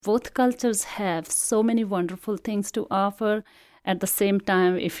Both cultures have so many wonderful things to offer. At the same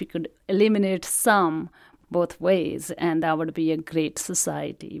time, if we could eliminate some both ways, and that would be a great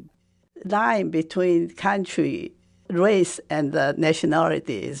society. Line between country, race, and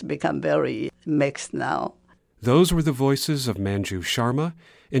nationality has become very mixed now. Those were the voices of Manju Sharma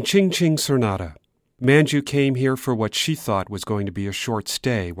and Ching Sernada. Manju came here for what she thought was going to be a short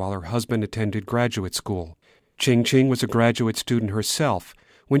stay while her husband attended graduate school. Ching was a graduate student herself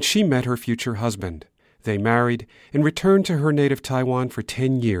when she met her future husband. They married and returned to her native Taiwan for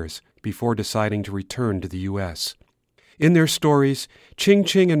 10 years before deciding to return to the U.S. In their stories, Ching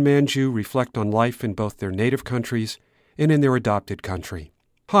and Manju reflect on life in both their native countries and in their adopted country.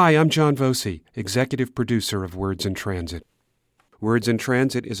 Hi, I'm John Voci, executive producer of Words in Transit. Words in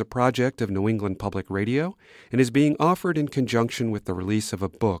Transit is a project of New England Public Radio and is being offered in conjunction with the release of a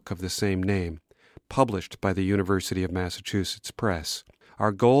book of the same name, published by the University of Massachusetts Press.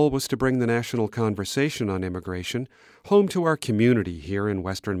 Our goal was to bring the national conversation on immigration home to our community here in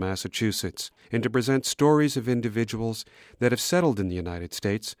Western Massachusetts and to present stories of individuals that have settled in the United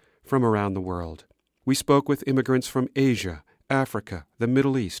States from around the world. We spoke with immigrants from Asia, Africa, the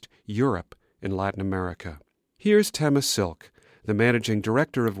Middle East, Europe, and Latin America. Here's Tema Silk, the managing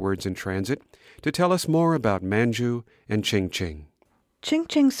director of Words in Transit, to tell us more about Manju and Ching. Ching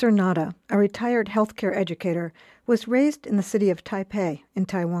Sernada, a retired healthcare educator, was raised in the city of Taipei in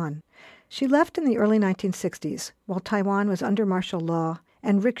Taiwan. She left in the early 1960s while Taiwan was under martial law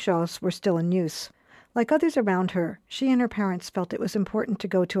and rickshaws were still in use. Like others around her, she and her parents felt it was important to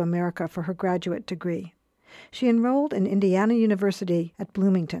go to America for her graduate degree. She enrolled in Indiana University at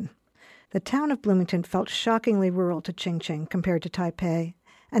Bloomington. The town of Bloomington felt shockingly rural to Ching compared to Taipei,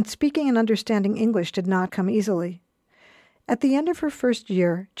 and speaking and understanding English did not come easily. At the end of her first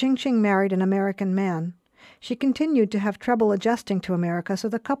year, Ching married an American man. She continued to have trouble adjusting to America, so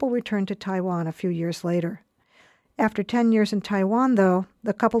the couple returned to Taiwan a few years later. After 10 years in Taiwan, though,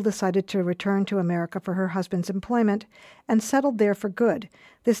 the couple decided to return to America for her husband's employment and settled there for good,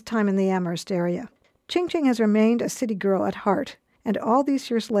 this time in the Amherst area. Ching has remained a city girl at heart, and all these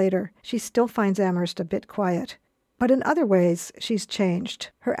years later, she still finds Amherst a bit quiet. But in other ways, she's changed.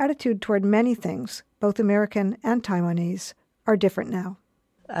 Her attitude toward many things, both American and Taiwanese, are different now.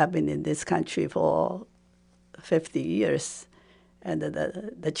 I've been in this country for 50 years, and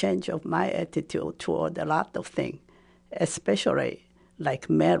the change of my attitude toward a lot of things, especially like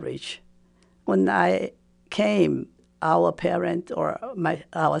marriage. When I came, our parent or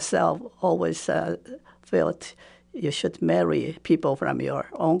ourselves always felt you should marry people from your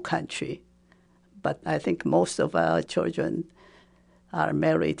own country. But I think most of our children are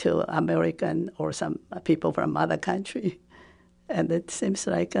married to American or some people from other country. And it seems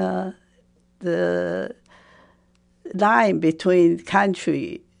like the line between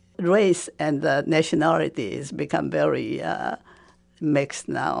country, race, and nationality has become very mixed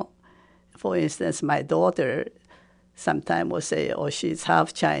now. For instance, my daughter sometimes will say, oh, she's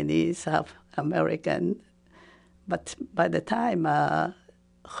half Chinese, half American. But by the time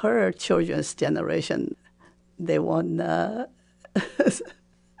her children's generation, they won't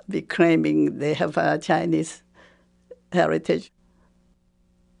be claiming they have a Chinese heritage.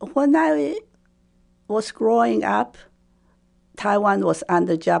 When I was growing up, Taiwan was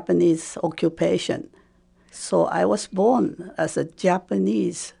under Japanese occupation. So I was born as a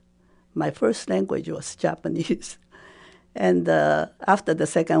Japanese. My first language was Japanese. And after the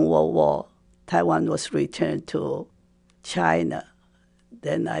Second World War, Taiwan was returned to China.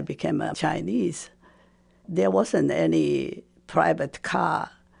 Then I became a Chinese. There wasn't any private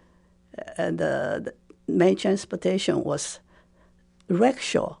car. And the main transportation was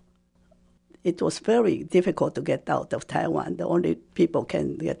rickshaw. It was very difficult to get out of Taiwan. The only people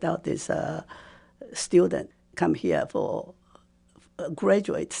can get out is a student come here for a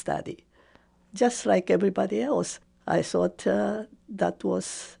graduate study. Just like everybody else, I thought that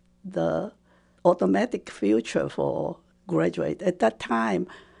was the automatic future for graduate. At that time,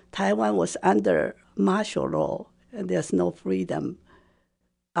 Taiwan was under martial law, and there's no freedom.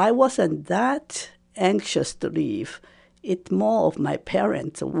 I wasn't that anxious to leave. It's more of my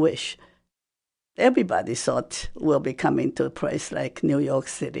parents' wish. Everybody thought we'll be coming to a place like New York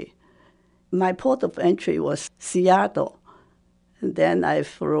City. My port of entry was Seattle. And then I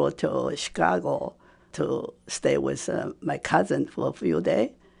flew to Chicago to stay with my cousin for a few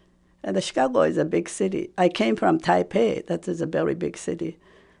days. And Chicago is a big city. I came from Taipei. That is a very big city.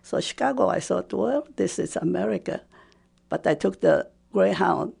 So Chicago, I thought, well, this is America. But I took the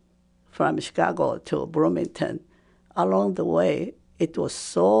Greyhound from Chicago to Bloomington. Along the way, it was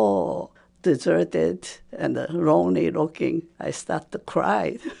so deserted and lonely looking. I start to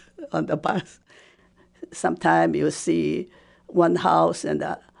cry on the bus. Sometimes you see one house and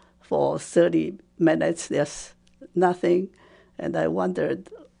for 30 minutes there's nothing. And I wondered,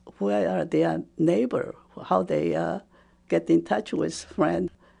 where are their neighbors? How they get in touch with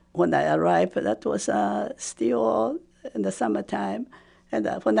friends. When I arrived, that was still in the summertime. And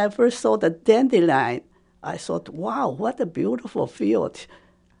when I first saw the dandelion, I thought, wow, what a beautiful field.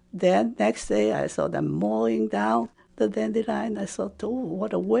 Then next day I saw them mowing down the dandelion. I thought, oh,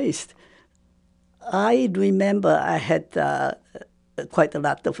 what a waste. I remember I had quite a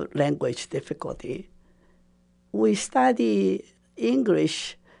lot of language difficulty. We study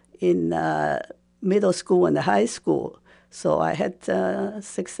English in middle school and high school. So I had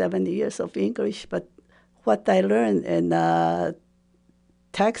 6-7 years of English, but what I learned in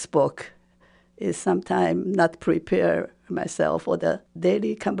textbook is sometimes not prepare myself for the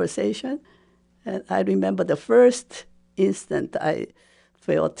daily conversation. And I remember the first instant I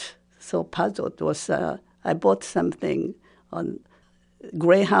felt so puzzled was I bought something on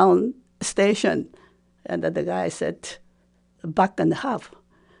Greyhound station, and the guy said, $1.50.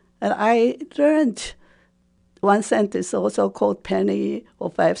 And I learned one cent is also called penny,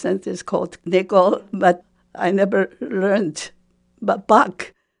 or 5 cents is called nickel, but I never learned but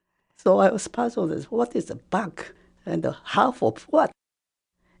buck. So I was puzzled as what is a buck and a half of what?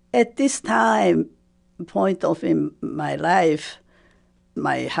 At this time, point of in my life,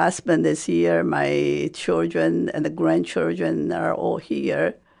 my husband is here, my children and the grandchildren are all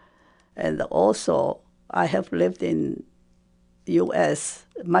here. And also, I have lived in U.S.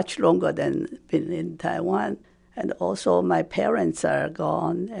 much longer than been in Taiwan. And also, my parents are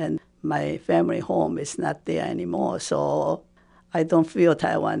gone, and my family home is not there anymore. So I don't feel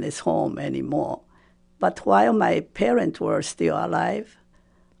Taiwan is home anymore. But while my parents were still alive,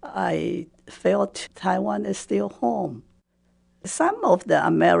 I felt Taiwan is still home. Some of the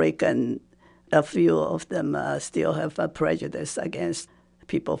American, a few of them still have a prejudice against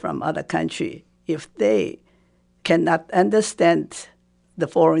people from other country. If they cannot understand the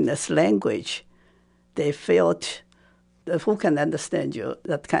foreigner's language, they felt, who can understand you,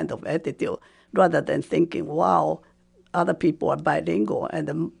 that kind of attitude, rather than thinking, wow, other people are bilingual,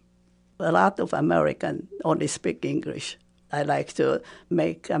 and a lot of Americans only speak English. I like to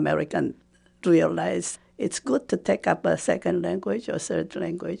make Americans realize it's good to take up a second language or third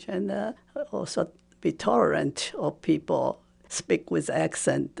language, and also be tolerant of people speak with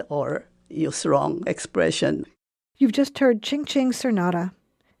accent or use wrong expression. You've just heard Ching Ching Cernata.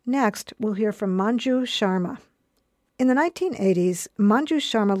 Next, we'll hear from Manju Sharma. In the 1980s, Manju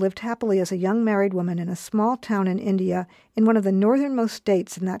Sharma lived happily as a young married woman in a small town in India in one of the northernmost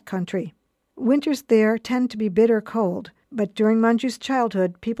states in that country. Winters there tend to be bitter cold, but during Manju's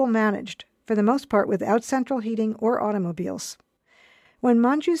childhood, people managed, for the most part without central heating or automobiles. When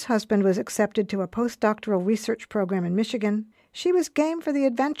Manju's husband was accepted to a postdoctoral research program in Michigan, she was game for the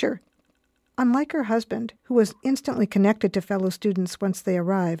adventure. Unlike her husband, who was instantly connected to fellow students once they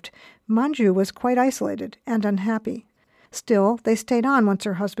arrived, Manju was quite isolated and unhappy. Still, they stayed on once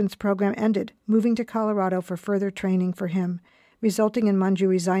her husband's program ended, moving to Colorado for further training for him, resulting in Manju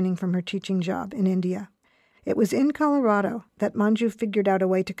resigning from her teaching job in India. It was in Colorado that Manju figured out a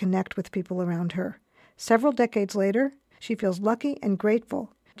way to connect with people around her. Several decades later, she feels lucky and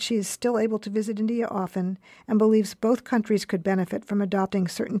grateful. She is still able to visit India often and believes both countries could benefit from adopting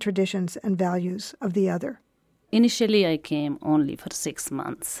certain traditions and values of the other. Initially, I came only for 6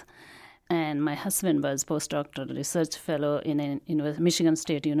 months. And my husband was postdoctoral research fellow in Michigan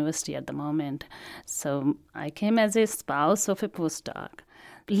State University at the moment. So I came as a spouse of a postdoc.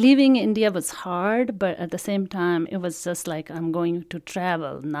 Leaving India was hard, but at the same time, it was just like I'm going to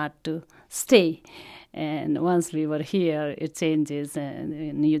travel, not to stay. And once we were here, it changes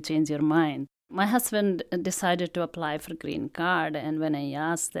and you change your mind. My husband decided to apply for green card, and when I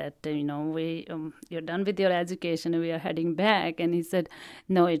asked that, you're done with your education, we are heading back, and he said,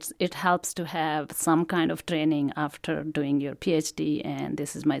 no, it helps to have some kind of training after doing your PhD, and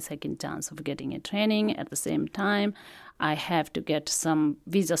this is my second chance of getting a training. At the same time, I have to get some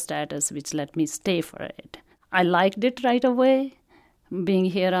visa status which let me stay for it. I liked it right away, being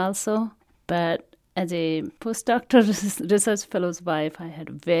here also, but as a postdoctoral research fellow's wife, I had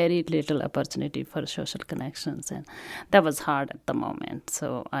very little opportunity for social connections, and that was hard at the moment.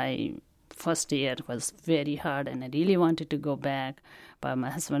 So first year was very hard, and I really wanted to go back, but my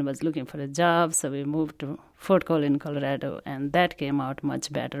husband was looking for a job, so we moved to Fort Collins, Colorado, and that came out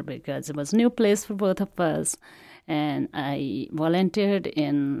much better because it was a new place for both of us, and I volunteered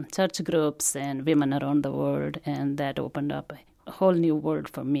in church groups and women around the world, and that opened up a whole new world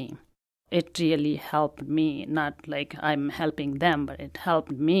for me. it really helped me. Not like I'm helping them, but it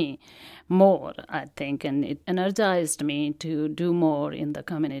helped me more, I think, and it energized me to do more in the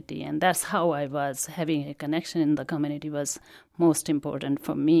community. And that's how I was having a connection in the community was most important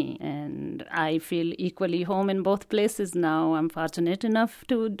for me. And I feel equally home in both places now. I'm fortunate enough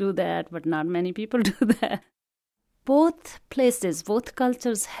to do that, but not many people do that. Both places, both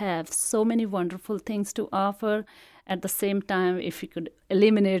cultures have so many wonderful things to offer. At the same time, if we could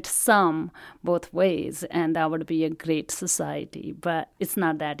eliminate some both ways, and that would be a great society. But it's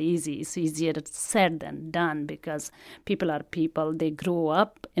not that easy. It's easier said than done because people are people. They grow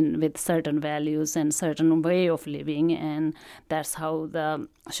up with certain values and certain way of living, and that's how the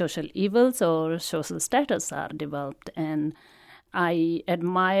social evils or social status are developed. And I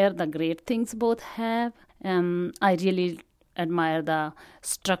admire the great things both have. I really admire the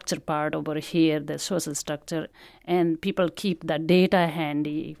structure part over here, the social structure, and people keep the data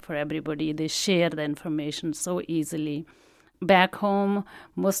handy for everybody. They share the information so easily. Back home,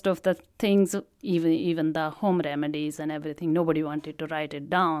 most of the things, even the home remedies and everything, nobody wanted to write it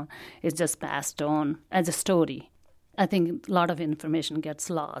down. It's just passed on as a story. I think a lot of information gets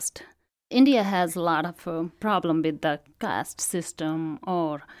lost. India has a lot of problem with the caste system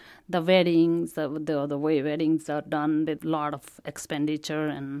or the weddings, the way weddings are done with a lot of expenditure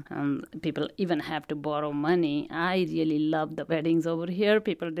and people even have to borrow money. I really love the weddings over here.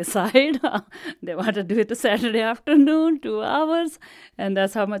 People decide they want to do it a Saturday afternoon, 2 hours, and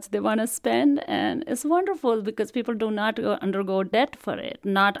that's how much they want to spend. And it's wonderful because people do not undergo debt for it.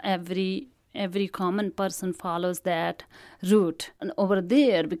 Not every common person follows that route. And over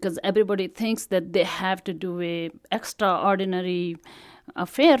there, because everybody thinks that they have to do a extraordinary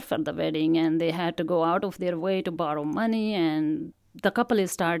affair for the wedding and they had to go out of their way to borrow money, and the couple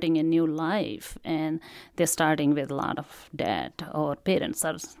is starting a new life and they're starting with a lot of debt, or parents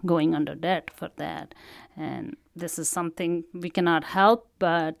are going under debt for that. And this is something we cannot help,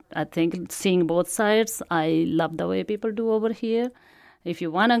 but I think seeing both sides, I love the way people do over here. If you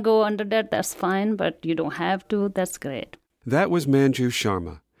want to go under debt, that's fine, but you don't have to. That's great. That was Manju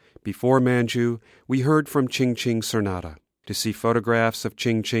Sharma. Before Manju, we heard from Ching Ching Sernata. To see photographs of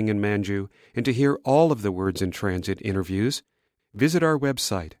Ching Ching and Manju and to hear all of the Words in Transit interviews, visit our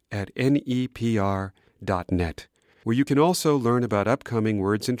website at nepr.net, where you can also learn about upcoming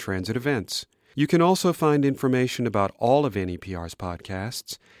Words in Transit events. You can also find information about all of NEPR's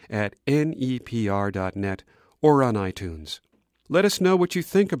podcasts at nepr.net or on iTunes. Let us know what you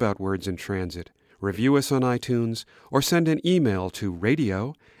think about Words in Transit. Review us on iTunes or send an email to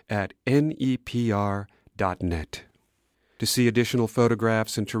radio@nepr.net. To see additional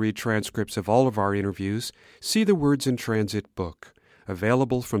photographs and to read transcripts of all of our interviews, see the Words in Transit book,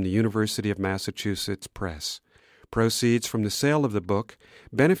 available from the University of Massachusetts Press. Proceeds from the sale of the book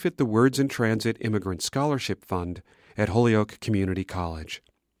benefit the Words in Transit Immigrant Scholarship Fund at Holyoke Community College.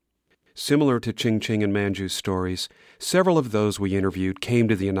 Similar to Ching Ching and Manju's stories, several of those we interviewed came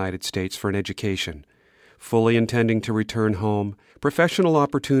to the United States for an education. Fully intending to return home, professional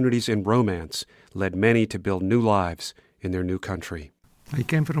opportunities and romance led many to build new lives in their new country. I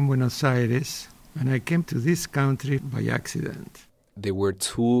came from Buenos Aires, and I came to this country by accident. There were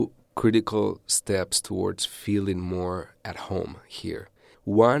two critical steps towards feeling more at home here.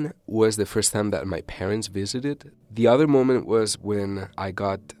 One was the first time that my parents visited. The other moment was when I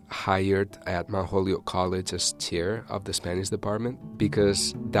got hired at Mount Holyoke College as chair of the Spanish department,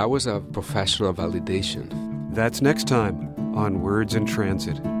 because that was a professional validation. That's next time on Words in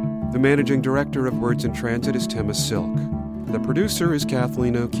Transit. The managing director of Words in Transit is Tema Silk. The producer is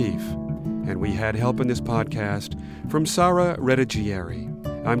Kathleen O'Keefe. And we had help in this podcast from Sara Redigieri.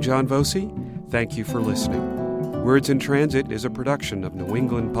 I'm John Voci. Thank you for listening. Words in Transit is a production of New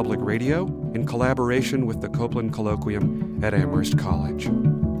England Public Radio in collaboration with the Copeland Colloquium at Amherst College.